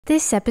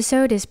This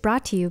episode is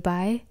brought to you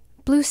by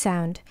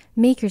Bluesound,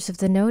 makers of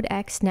the Node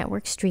X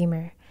network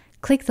streamer.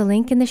 Click the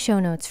link in the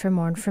show notes for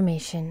more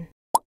information.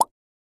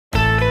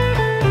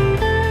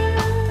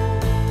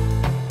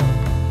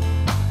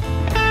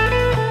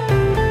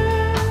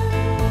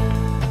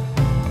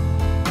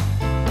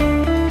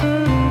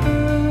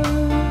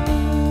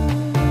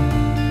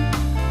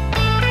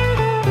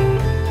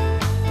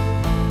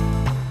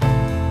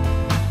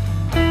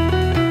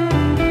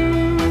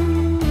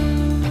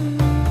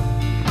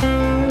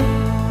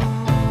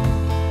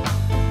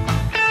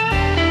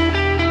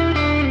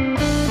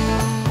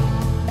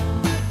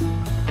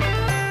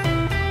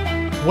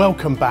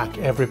 Welcome back,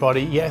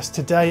 everybody. Yes,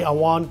 today I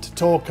want to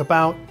talk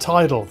about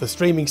Tidal, the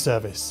streaming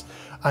service,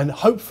 and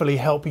hopefully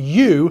help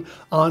you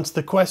answer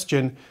the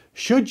question,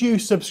 should you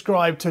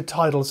subscribe to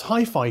Tidal's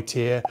Hi-Fi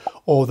tier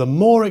or the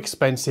more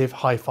expensive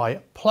Hi-Fi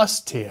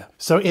Plus tier?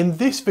 So in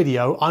this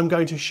video, I'm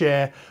going to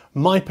share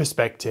my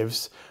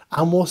perspectives,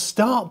 and we'll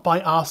start by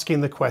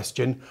asking the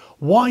question,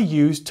 why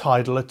use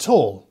Tidal at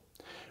all?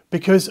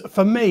 Because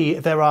for me,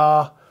 there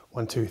are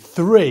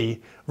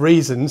 3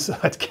 reasons, I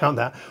had to count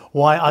that,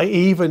 why I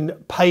even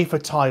pay for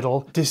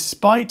Tidal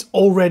despite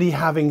already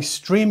having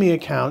streaming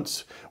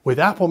accounts with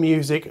Apple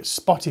Music,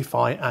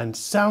 Spotify and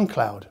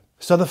SoundCloud.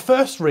 So the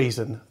first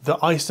reason that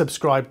I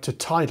subscribe to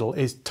Tidal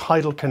is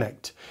Tidal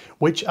Connect,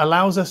 which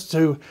allows us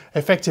to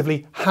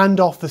effectively hand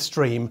off the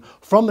stream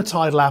from the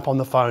Tidal app on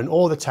the phone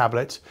or the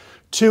tablet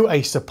to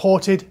a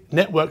supported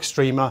network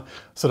streamer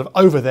sort of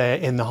over there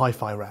in the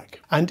hi-fi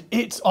rack. And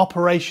its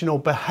operational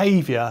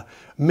behavior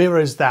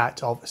mirrors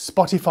that of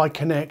Spotify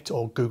Connect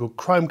or Google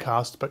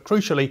Chromecast, but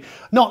crucially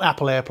not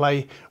Apple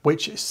AirPlay,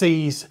 which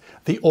sees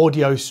the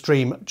audio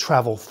stream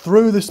travel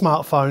through the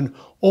smartphone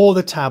or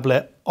the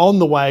tablet on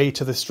the way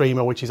to the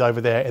streamer, which is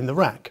over there in the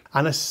rack.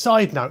 And a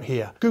side note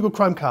here, Google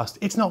Chromecast,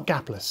 it's not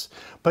gapless,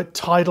 but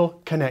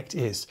Tidal Connect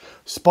is.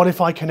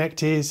 Spotify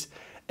Connect is,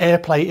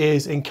 AirPlay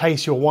is, in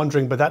case you're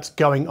wondering, but that's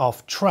going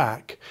off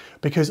track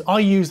because I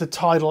use the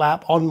Tidal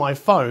app on my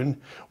phone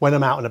when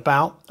I'm out and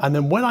about, and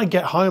then when I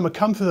get home I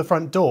come through the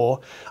front door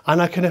and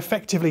I can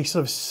effectively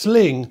sort of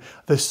sling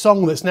the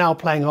song that's now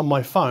playing on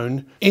my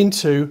phone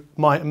into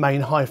my main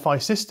hi-fi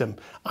system,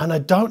 and I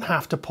don't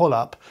have to pull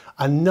up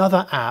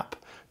another app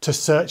to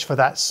search for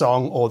that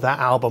song or that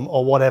album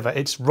or whatever.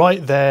 It's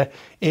right there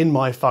in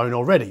my phone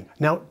already.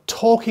 Now,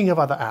 talking of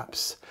other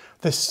apps,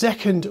 the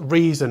second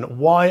reason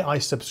why I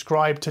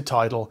subscribe to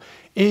Tidal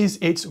is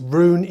its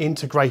Roon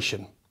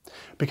integration.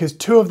 Because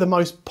 2 of the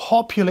most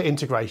popular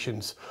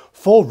integrations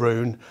for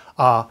Roon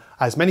are,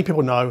 as many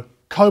people know,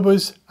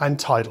 Qobuz and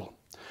Tidal.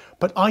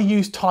 But I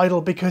use Tidal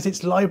because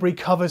its library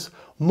covers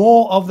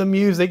more of the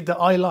music that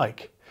I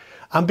like,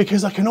 and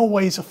because I can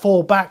always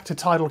fall back to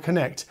Tidal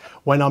Connect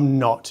when I'm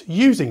not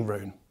using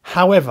Roon.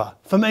 However,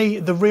 for me,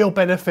 the real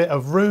benefit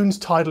of Roon's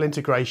Tidal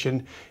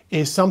integration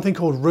is something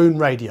called Roon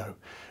Radio,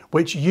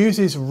 which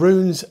uses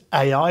Roon's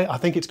AI, I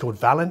think it's called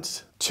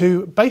Valence,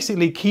 to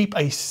basically keep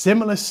a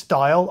similar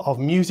style of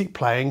music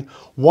playing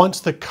once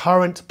the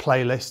current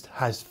playlist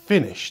has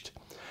finished.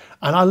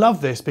 And I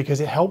love this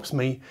because it helps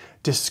me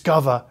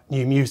discover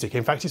new music.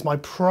 In fact, it's my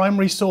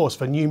primary source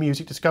for new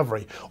music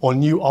discovery or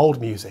new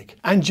old music.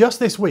 And just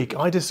this week,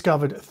 I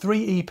discovered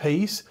 3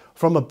 EPs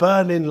from a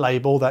Berlin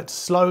label that's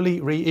slowly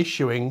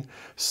reissuing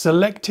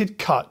selected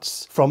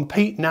cuts from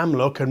Pete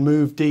Namlook and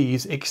Move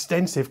D's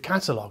extensive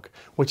catalogue,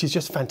 which is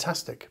just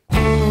fantastic.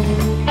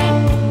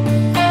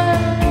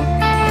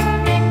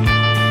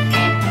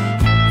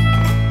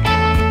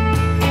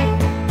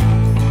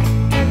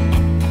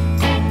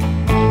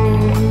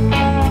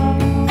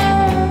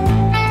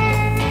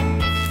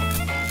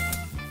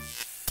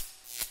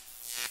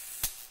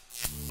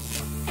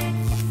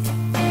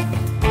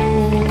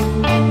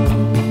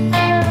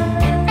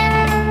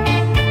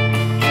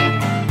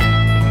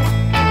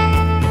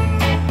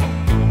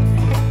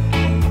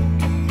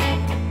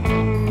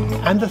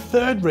 And the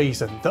third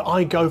reason that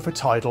I go for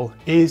Tidal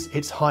is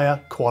its higher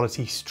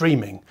quality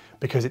streaming,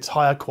 because it's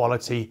higher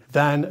quality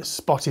than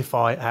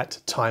Spotify at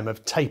time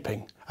of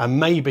taping. And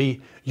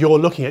maybe you're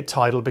looking at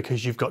Tidal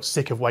because you've got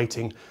sick of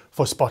waiting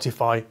for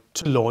Spotify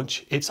to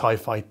launch its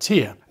hi-fi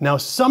tier. Now,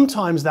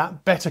 sometimes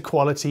that better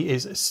quality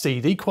is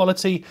CD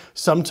quality,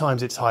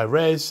 sometimes it's high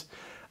res,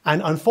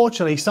 and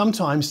unfortunately,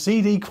 sometimes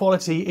CD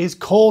quality is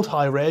called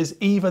high res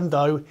even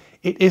though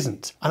it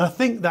isn't. And I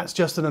think that's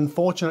just an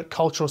unfortunate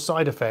cultural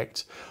side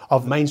effect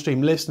of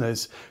mainstream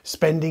listeners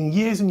spending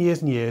years and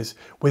years and years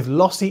with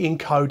lossy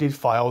encoded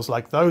files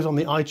like those on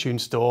the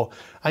iTunes store.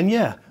 And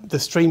yeah, the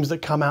streams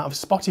that come out of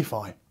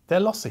Spotify, they're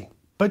lossy.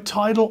 But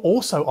Tidal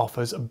also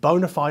offers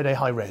bona fide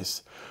high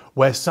res,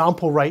 where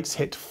sample rates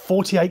hit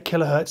 48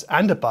 kilohertz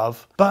and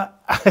above.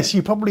 But as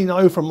you probably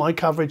know from my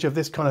coverage of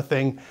this kind of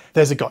thing,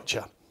 there's a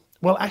gotcha.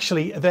 Well,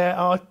 actually, there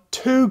are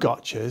 2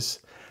 gotchas,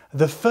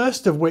 the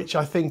first of which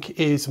I think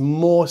is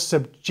more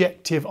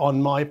subjective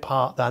on my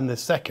part than the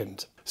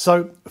second.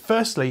 So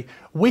firstly,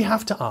 we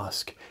have to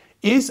ask,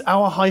 Is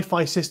our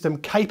hi-fi system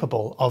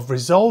capable of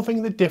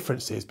resolving the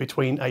differences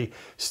between a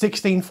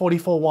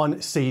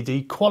 1644.1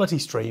 CD quality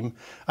stream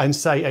and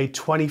say a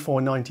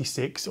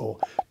 2496 or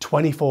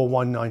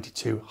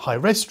 24192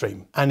 high-res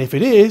stream? And if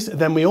it is,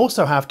 then we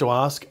also have to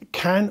ask,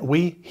 can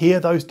we hear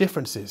those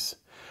differences?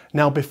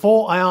 Now,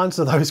 before I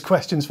answer those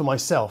questions for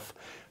myself,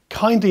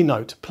 kindly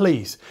note,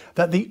 please,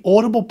 that the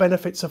audible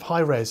benefits of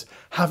high-res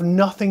have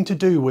nothing to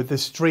do with the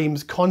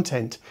stream's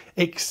content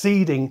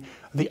exceeding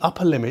the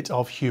upper limit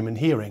of human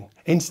hearing.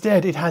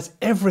 Instead, it has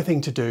everything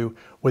to do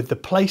with the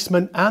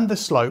placement and the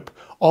slope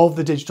of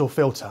the digital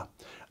filter.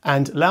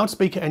 And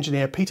loudspeaker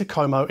engineer Peter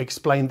Comeau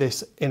explained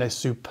this in a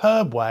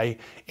superb way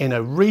in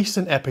a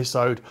recent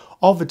episode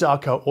of the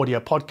Darko audio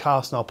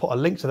podcast, and I'll put a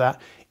link to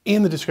that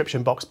in the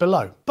description box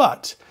below.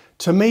 But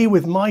to me,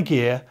 with my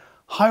gear,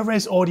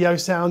 high-res audio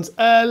sounds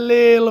a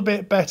little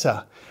bit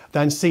better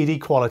than CD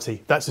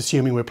quality. That's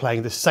assuming we're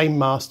playing the same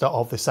master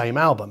of the same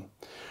album.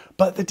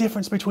 But the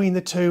difference between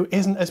the two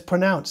isn't as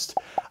pronounced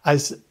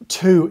as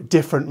two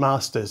different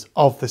masters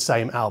of the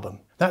same album.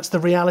 That's the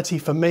reality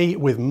for me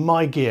with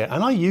my gear.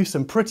 And I use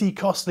some pretty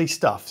costly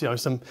stuff, you know,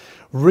 some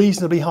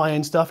reasonably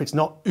high-end stuff. It's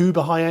not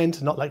uber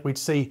high-end, not like we'd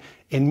see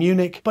in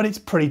Munich, but it's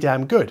pretty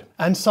damn good.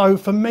 And so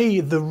for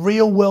me, the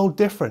real world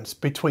difference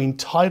between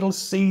Tidal's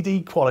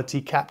CD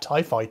quality capped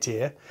hi-fi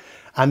tier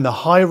and the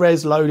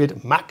high-res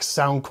loaded max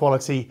sound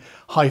quality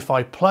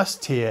hi-fi plus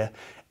tier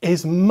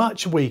is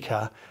much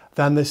weaker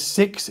than the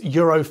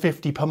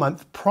 €6.50 per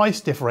month price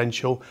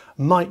differential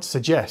might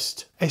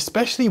suggest,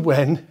 especially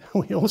when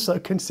we also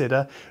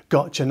consider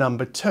gotcha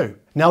number 2.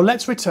 Now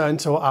let's return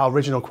to our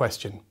original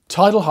question,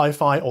 Tidal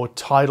Hi-Fi or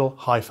Tidal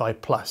Hi-Fi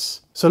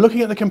Plus. So looking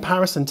at the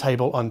comparison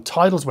table on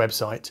Tidal's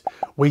website,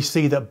 we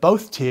see that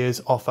both tiers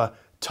offer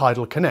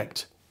Tidal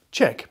Connect,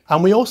 check.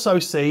 And we also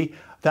see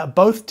that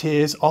both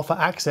tiers offer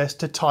access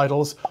to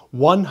Tidal's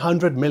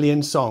 100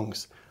 million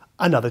songs,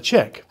 another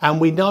check. And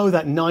we know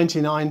that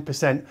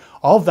 99%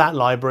 of that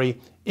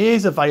library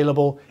is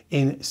available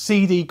in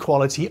CD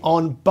quality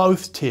on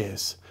both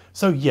tiers.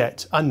 So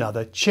yet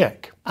another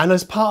check. And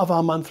as part of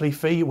our monthly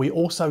fee, we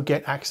also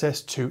get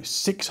access to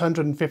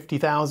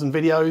 650,000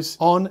 videos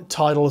on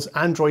Tidal's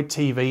Android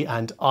TV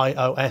and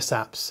iOS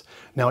apps.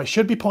 Now it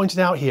should be pointed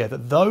out here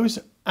that those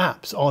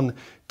apps on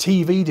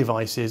TV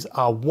devices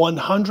are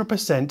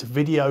 100%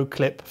 video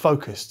clip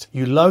focused.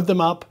 You load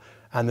them up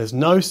and there's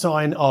no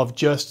sign of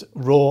just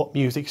raw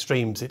music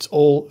streams, it's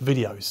all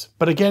videos.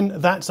 But again,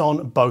 that's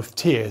on both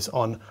tiers,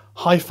 on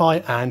Hi-Fi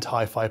and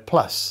Hi-Fi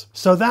Plus.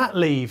 So that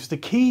leaves the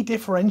key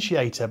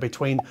differentiator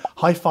between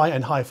Hi-Fi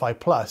and Hi-Fi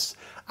Plus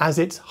as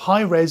its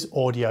high-res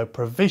audio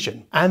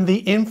provision. And the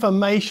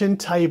information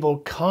table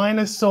kind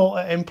of sort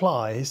of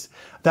implies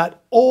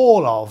that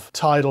all of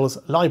Tidal's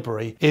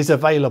library is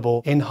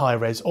available in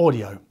high-res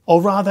audio.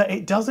 Or rather,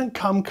 it doesn't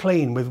come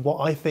clean with what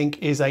I think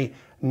is a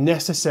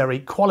necessary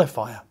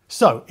qualifier.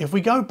 So if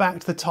we go back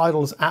to the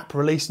Tidal's app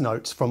release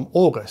notes from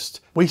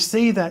August, we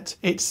see that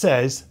it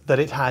says that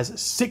it has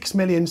 6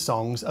 million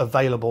songs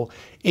available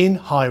in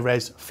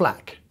high-res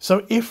FLAC.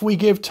 So if we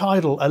give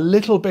Tidal a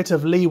little bit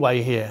of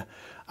leeway here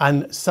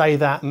and say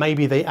that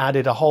maybe they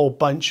added a whole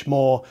bunch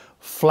more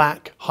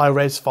FLAC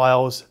high-res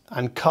files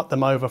and cut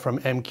them over from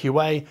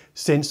MQA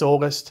since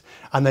August,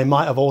 and they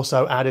might have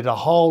also added a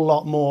whole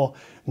lot more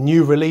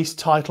new release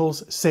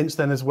titles since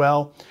then as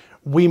well,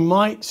 we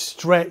might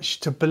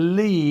stretch to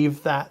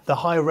believe that the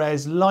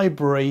high-res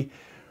library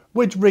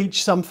would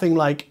reach something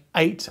like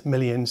 8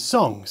 million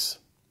songs.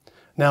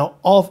 Now,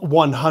 of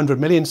 100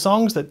 million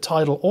songs that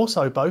Tidal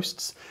also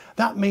boasts,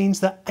 that means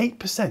that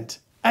 8%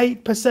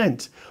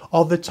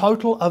 of the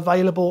total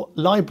available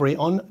library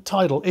on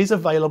Tidal is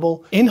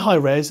available in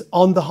high-res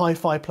on the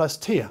Hi-Fi Plus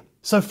tier.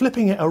 So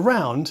flipping it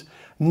around,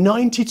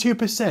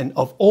 92%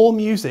 of all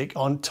music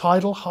on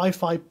Tidal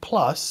Hi-Fi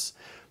Plus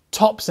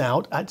tops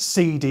out at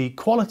CD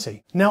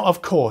quality. Now,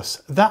 of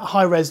course, that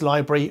high-res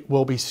library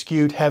will be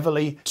skewed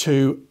heavily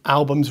to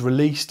albums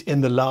released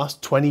in the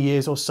last 20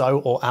 years or so,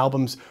 or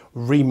albums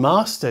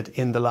remastered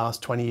in the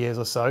last 20 years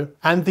or so.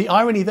 And the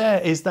irony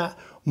there is that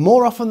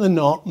more often than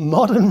not,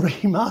 modern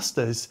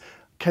remasters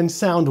can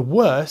sound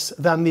worse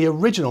than the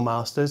original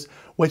masters,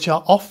 which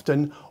are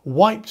often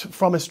wiped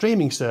from a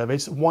streaming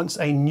service once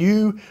a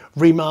new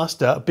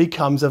remaster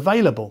becomes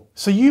available.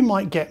 So you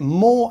might get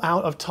more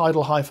out of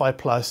Tidal Hi-Fi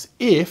Plus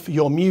if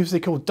your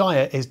musical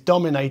diet is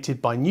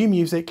dominated by new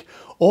music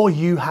or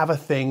you have a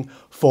thing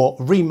for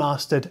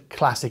remastered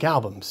classic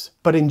albums.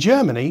 But in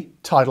Germany,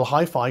 Tidal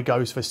Hi-Fi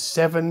goes for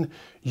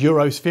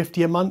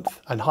 €7.50 a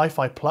month and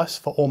Hi-Fi Plus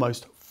for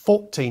almost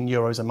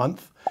 €14 a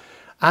month.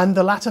 And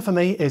the latter for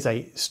me is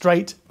a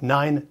straight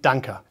 9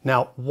 danke.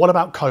 Now, what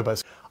about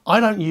Qobuz? I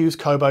don't use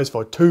Qobuz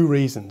for 2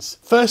 reasons.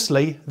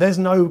 Firstly, there's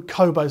no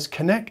Qobuz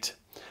Connect.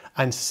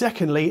 And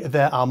secondly,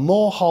 there are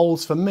more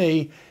holes for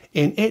me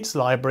in its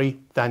library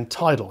than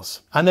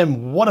Tidal's. And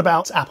then what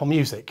about Apple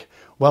Music?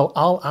 Well,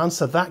 I'll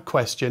answer that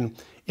question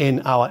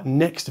in our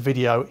next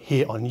video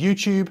here on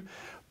YouTube.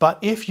 But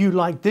if you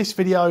like this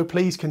video,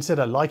 please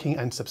consider liking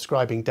and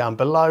subscribing down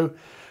below.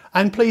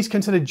 And please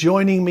consider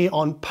joining me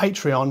on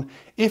Patreon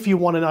if you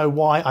want to know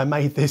why I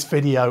made this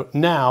video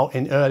now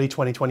in early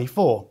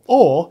 2024.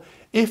 Or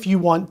if you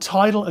want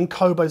Tidal and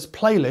Koba's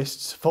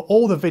playlists for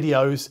all the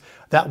videos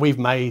that we've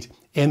made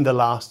in the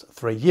last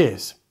 3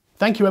 years.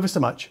 Thank you ever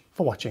so much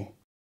for watching.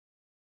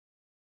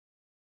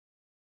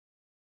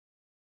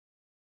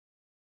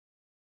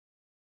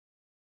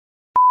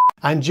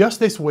 And just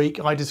this week,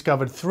 I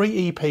discovered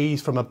 3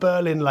 EPs from a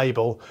Berlin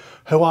label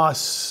who are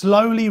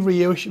slowly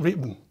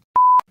reissuing.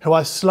 I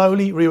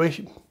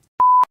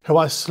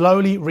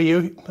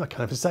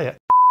can't even say it.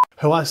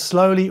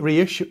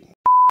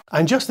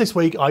 And just this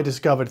week, I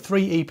discovered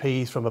 3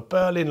 EPs from a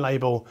Berlin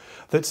label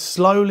that's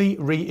slowly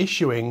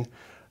reissuing.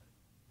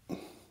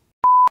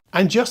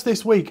 And just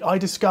this week, I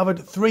discovered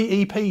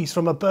 3 EPs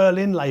from a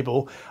Berlin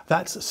label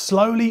that's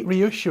slowly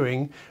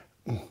reissuing.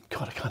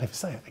 God, I can't even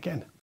say it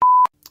again.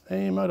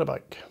 A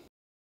motorbike.